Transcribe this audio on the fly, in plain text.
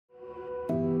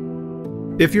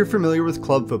If you're familiar with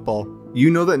club football,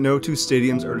 you know that no two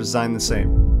stadiums are designed the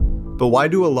same. But why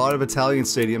do a lot of Italian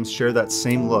stadiums share that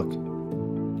same look?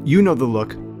 You know the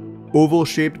look.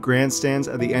 Oval-shaped grandstands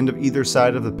at the end of either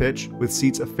side of the pitch with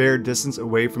seats a fair distance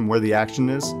away from where the action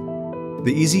is?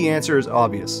 The easy answer is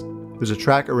obvious. There's a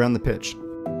track around the pitch.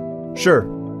 Sure,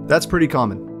 that's pretty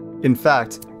common. In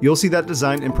fact, you'll see that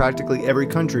design in practically every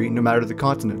country, no matter the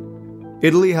continent.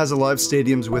 Italy has a lot of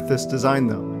stadiums with this design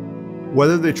though.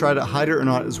 Whether they try to hide it or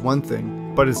not is one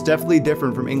thing, but it's definitely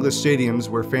different from English stadiums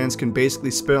where fans can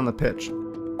basically spit on the pitch.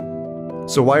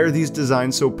 So why are these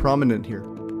designs so prominent here?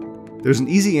 There's an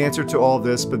easy answer to all of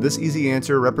this, but this easy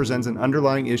answer represents an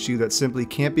underlying issue that simply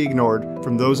can't be ignored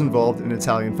from those involved in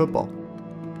Italian football.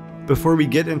 Before we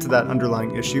get into that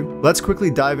underlying issue, let's quickly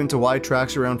dive into why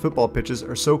tracks around football pitches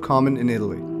are so common in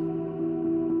Italy.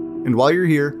 And while you're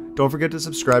here, don't forget to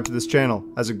subscribe to this channel,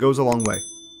 as it goes a long way.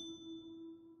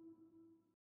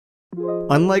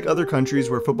 Unlike other countries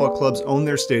where football clubs own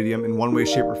their stadium in one way,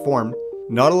 shape, or form,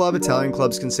 not a lot of Italian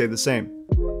clubs can say the same.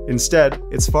 Instead,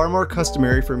 it's far more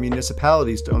customary for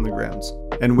municipalities to own the grounds.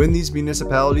 And when these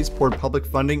municipalities poured public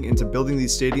funding into building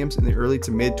these stadiums in the early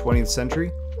to mid 20th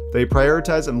century, they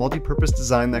prioritize a multi-purpose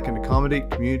design that can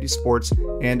accommodate community sports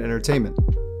and entertainment.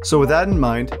 So with that in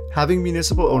mind, having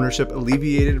municipal ownership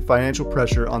alleviated financial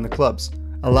pressure on the clubs,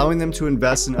 allowing them to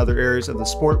invest in other areas of the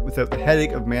sport without the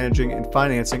headache of managing and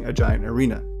financing a giant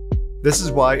arena. This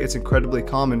is why it's incredibly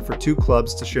common for two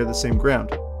clubs to share the same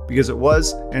ground, because it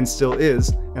was, and still is,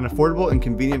 an affordable and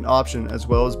convenient option as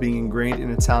well as being ingrained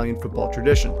in Italian football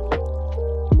tradition.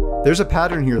 There's a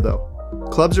pattern here though.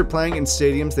 Clubs are playing in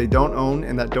stadiums they don't own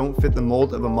and that don't fit the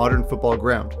mold of a modern football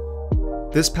ground.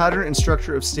 This pattern and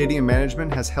structure of stadium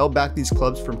management has held back these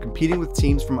clubs from competing with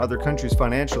teams from other countries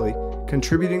financially,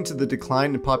 contributing to the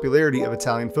decline in popularity of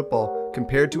Italian football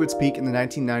compared to its peak in the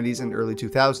 1990s and early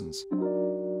 2000s.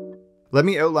 Let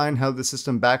me outline how the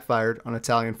system backfired on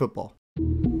Italian football.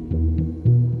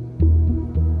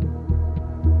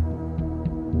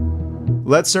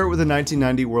 Let's start with the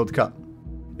 1990 World Cup.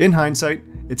 In hindsight,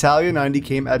 Italia 90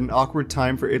 came at an awkward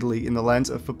time for Italy in the lens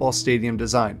of football stadium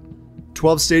design.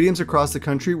 12 stadiums across the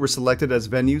country were selected as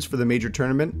venues for the major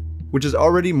tournament, which is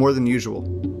already more than usual.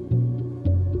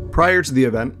 Prior to the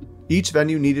event, each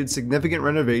venue needed significant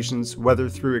renovations, whether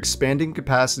through expanding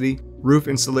capacity, roof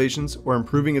installations, or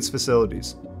improving its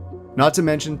facilities. Not to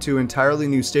mention 2 entirely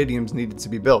new stadiums needed to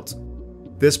be built.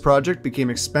 This project became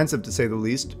expensive to say the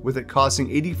least, with it costing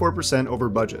 84% over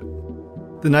budget.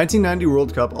 The 1990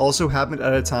 World Cup also happened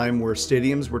at a time where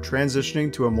stadiums were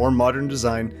transitioning to a more modern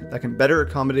design that can better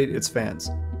accommodate its fans.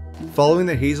 Following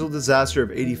the Hazel disaster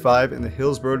of '85 and the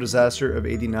Hillsborough disaster of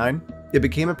 '89, it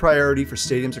became a priority for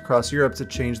stadiums across Europe to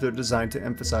change their design to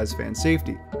emphasize fan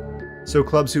safety. So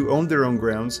clubs who owned their own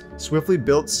grounds swiftly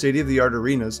built state-of-the-art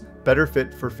arenas better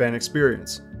fit for fan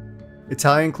experience.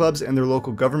 Italian clubs and their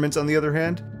local governments, on the other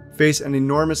hand, face an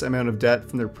enormous amount of debt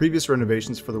from their previous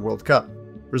renovations for the World Cup,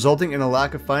 resulting in a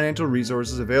lack of financial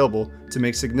resources available to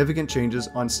make significant changes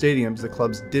on stadiums the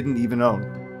clubs didn't even own.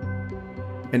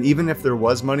 And even if there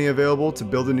was money available to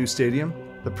build a new stadium,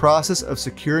 the process of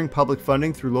securing public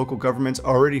funding through local governments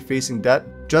already facing debt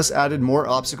just added more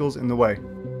obstacles in the way.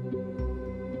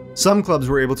 Some clubs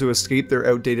were able to escape their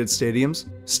outdated stadiums.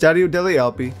 Stadio delle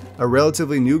Alpi, a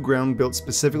relatively new ground built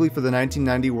specifically for the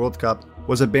 1990 World Cup,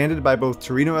 was abandoned by both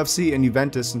Torino FC and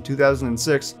Juventus in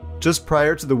 2006, just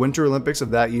prior to the Winter Olympics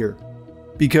of that year.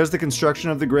 Because the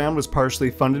construction of the ground was partially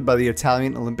funded by the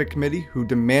Italian Olympic Committee, who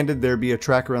demanded there be a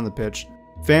track around the pitch,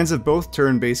 fans of both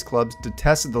turn-based clubs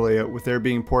detested the layout with there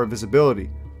being poor visibility.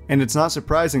 And it's not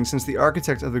surprising since the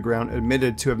architect of the ground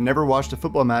admitted to have never watched a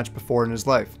football match before in his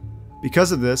life.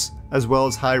 Because of this, as well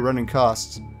as high running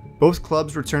costs, both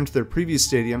clubs returned to their previous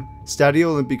stadium,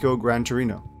 Stadio Olimpico Gran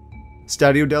Torino.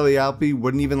 Stadio delle Alpi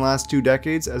wouldn't even last 2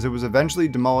 decades, as it was eventually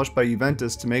demolished by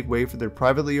Juventus to make way for their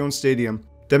privately owned stadium,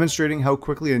 demonstrating how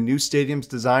quickly a new stadium's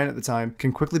design at the time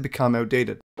can quickly become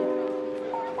outdated.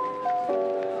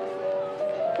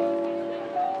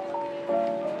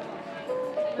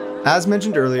 As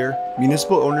mentioned earlier,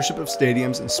 municipal ownership of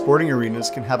stadiums and sporting arenas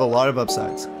can have a lot of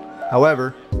upsides.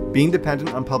 However, being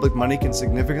dependent on public money can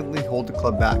significantly hold the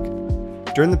club back.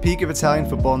 During the peak of Italian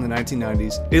football in the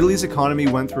 1990s, Italy's economy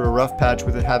went through a rough patch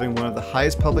with it having one of the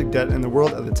highest public debt in the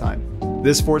world at the time.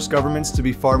 This forced governments to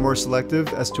be far more selective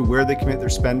as to where they commit their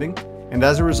spending, and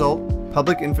as a result,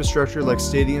 public infrastructure like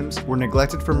stadiums were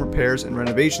neglected from repairs and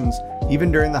renovations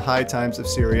even during the high times of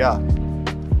Serie A.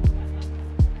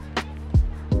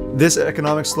 This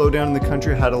economic slowdown in the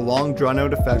country had a long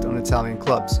drawn-out effect on Italian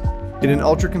clubs. In an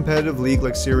ultra-competitive league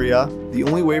like Serie A, the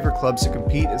only way for clubs to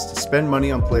compete is to spend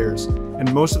money on players,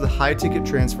 and most of the high-ticket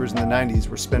transfers in the 90s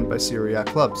were spent by Serie A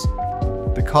clubs.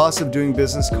 The cost of doing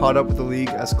business caught up with the league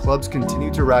as clubs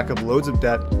continued to rack up loads of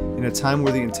debt in a time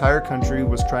where the entire country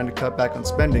was trying to cut back on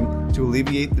spending to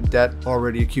alleviate the debt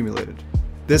already accumulated.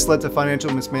 This led to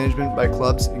financial mismanagement by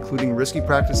clubs, including risky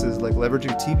practices like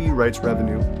leveraging TV rights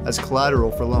revenue as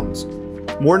collateral for loans.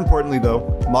 More importantly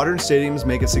though, modern stadiums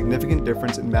make a significant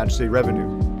difference in matchday revenue,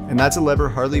 and that's a lever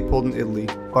hardly pulled in Italy,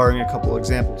 barring a couple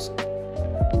examples.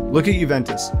 Look at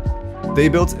Juventus. They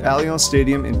built Allianz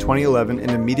Stadium in 2011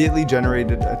 and immediately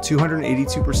generated a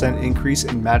 282% increase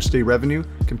in matchday revenue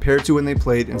compared to when they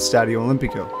played in Stadio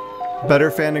Olimpico.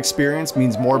 Better fan experience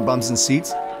means more bums and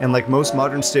seats, and like most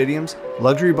modern stadiums,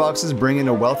 luxury boxes bring in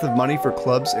a wealth of money for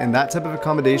clubs, and that type of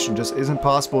accommodation just isn't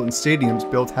possible in stadiums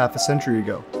built half a century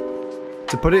ago.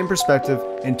 To put it in perspective,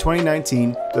 in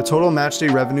 2019, the total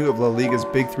matchday revenue of La Liga's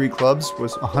big three clubs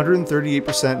was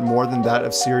 138% more than that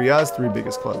of Serie A's three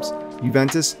biggest clubs,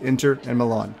 Juventus, Inter, and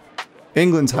Milan.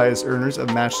 England's highest earners of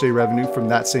matchday revenue from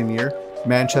that same year,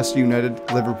 Manchester United,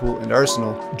 Liverpool, and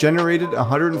Arsenal, generated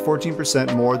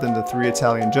 114% more than the three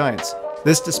Italian giants.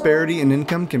 This disparity in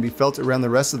income can be felt around the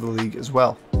rest of the league as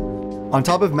well. On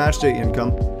top of matchday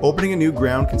income, opening a new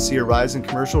ground can see a rise in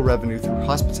commercial revenue through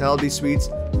hospitality suites,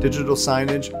 digital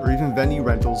signage, or even venue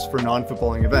rentals for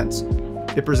non-footballing events.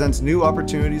 It presents new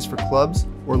opportunities for clubs,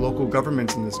 or local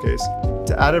governments in this case,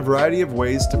 to add a variety of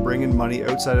ways to bring in money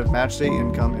outside of matchday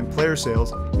income and player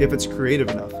sales if it's creative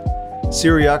enough.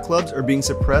 Serie A clubs are being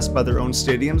suppressed by their own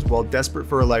stadiums while desperate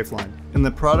for a lifeline, and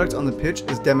the product on the pitch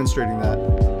is demonstrating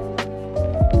that.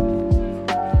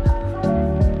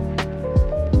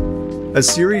 As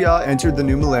Serie A entered the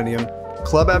new millennium,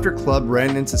 club after club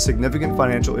ran into significant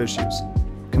financial issues.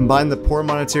 Combine the poor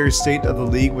monetary state of the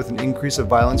league with an increase of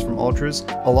violence from ultras,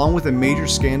 along with a major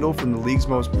scandal from the league's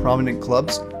most prominent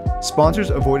clubs, sponsors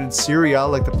avoided Serie A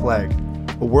like the plague.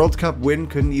 A World Cup win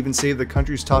couldn't even save the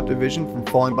country's top division from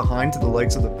falling behind to the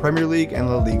likes of the Premier League and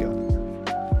La Liga.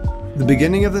 The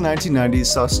beginning of the 1990s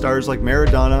saw stars like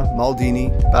Maradona,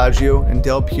 Maldini, Baggio, and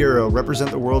Del Piero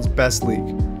represent the world's best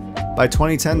league. By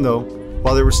 2010 though,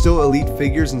 while there were still elite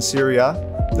figures in Serie A,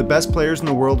 the best players in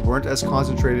the world weren't as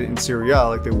concentrated in Serie A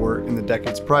like they were in the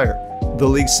decades prior. The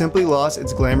league simply lost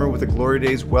its glamour with the glory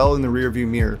days well in the rearview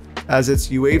mirror, as its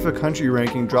UEFA country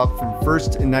ranking dropped from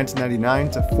 1st in 1999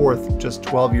 to 4th just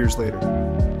 12 years later.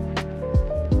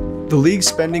 The league's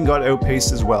spending got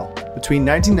outpaced as well. Between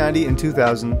 1990 and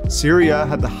 2000, Serie A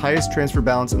had the highest transfer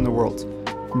balance in the world.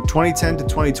 From 2010 to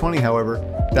 2020, however,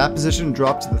 that position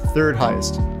dropped to the third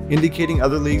highest, indicating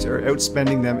other leagues are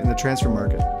outspending them in the transfer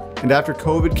market. And after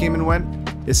COVID came and went,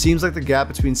 it seems like the gap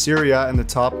between Serie A and the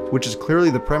top, which is clearly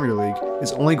the Premier League,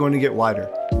 is only going to get wider.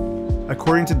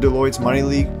 According to Deloitte's Money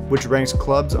League, which ranks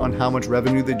clubs on how much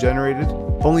revenue they generated,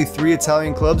 only 3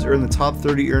 Italian clubs are in the top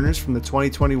 30 earners from the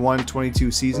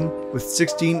 2021-22 season, with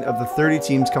 16 of the 30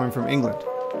 teams coming from England.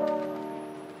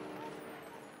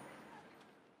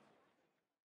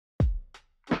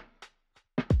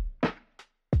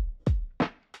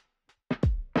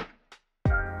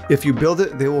 If you build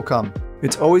it, they will come.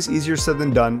 It's always easier said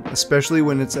than done, especially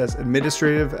when it's as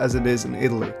administrative as it is in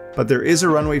Italy, but there is a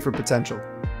runway for potential.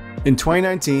 In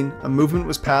 2019, a movement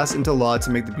was passed into law to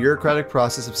make the bureaucratic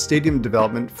process of stadium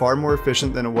development far more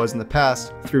efficient than it was in the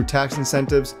past through tax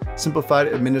incentives, simplified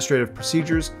administrative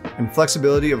procedures, and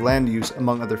flexibility of land use,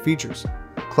 among other features.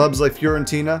 Clubs like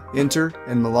Fiorentina, Inter,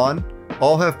 and Milan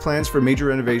all have plans for major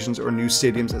renovations or new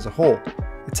stadiums as a whole.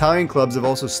 Italian clubs have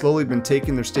also slowly been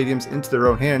taking their stadiums into their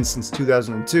own hands since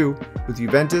 2002, with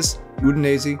Juventus,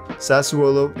 Udinese,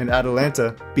 Sassuolo, and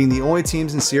Atalanta being the only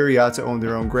teams in Serie A to own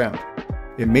their own ground.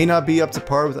 It may not be up to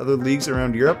par with other leagues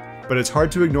around Europe, but it's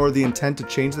hard to ignore the intent to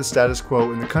change the status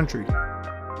quo in the country.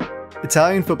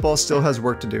 Italian football still has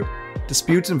work to do.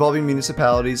 Disputes involving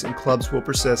municipalities and clubs will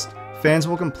persist. Fans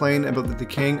will complain about the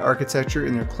decaying architecture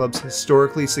in their club's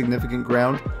historically significant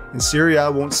ground, and Serie A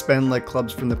won't spend like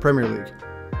clubs from the Premier League.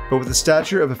 But with the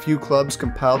stature of a few clubs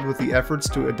compiled with the efforts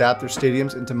to adapt their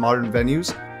stadiums into modern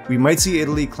venues, we might see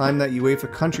Italy climb that UEFA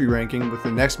country ranking with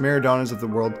the next Maradonas of the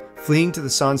world fleeing to the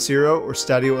San Siro or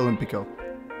Stadio Olimpico.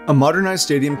 A modernized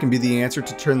stadium can be the answer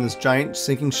to turn this giant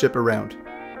sinking ship around.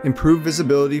 Improved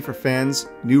visibility for fans,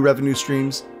 new revenue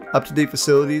streams, up-to-date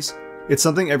facilities, it's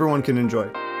something everyone can enjoy.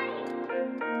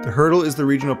 The hurdle is the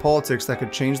regional politics that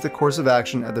could change the course of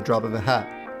action at the drop of a hat.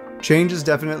 Change is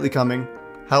definitely coming.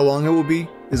 How long it will be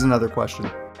is another question.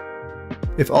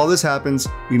 If all this happens,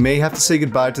 we may have to say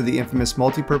goodbye to the infamous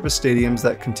multi-purpose stadiums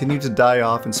that continue to die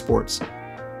off in sports.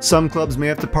 Some clubs may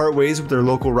have to part ways with their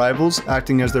local rivals,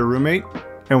 acting as their roommate,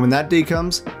 and when that day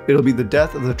comes, it'll be the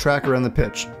death of the track around the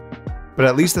pitch. but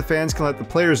at least the fans can let the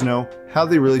players know how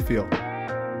they really feel.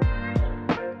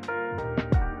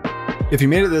 If you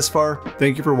made it this far,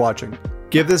 thank you for watching.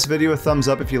 Give this video a thumbs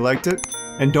up if you liked it,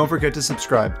 and don't forget to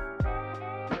subscribe.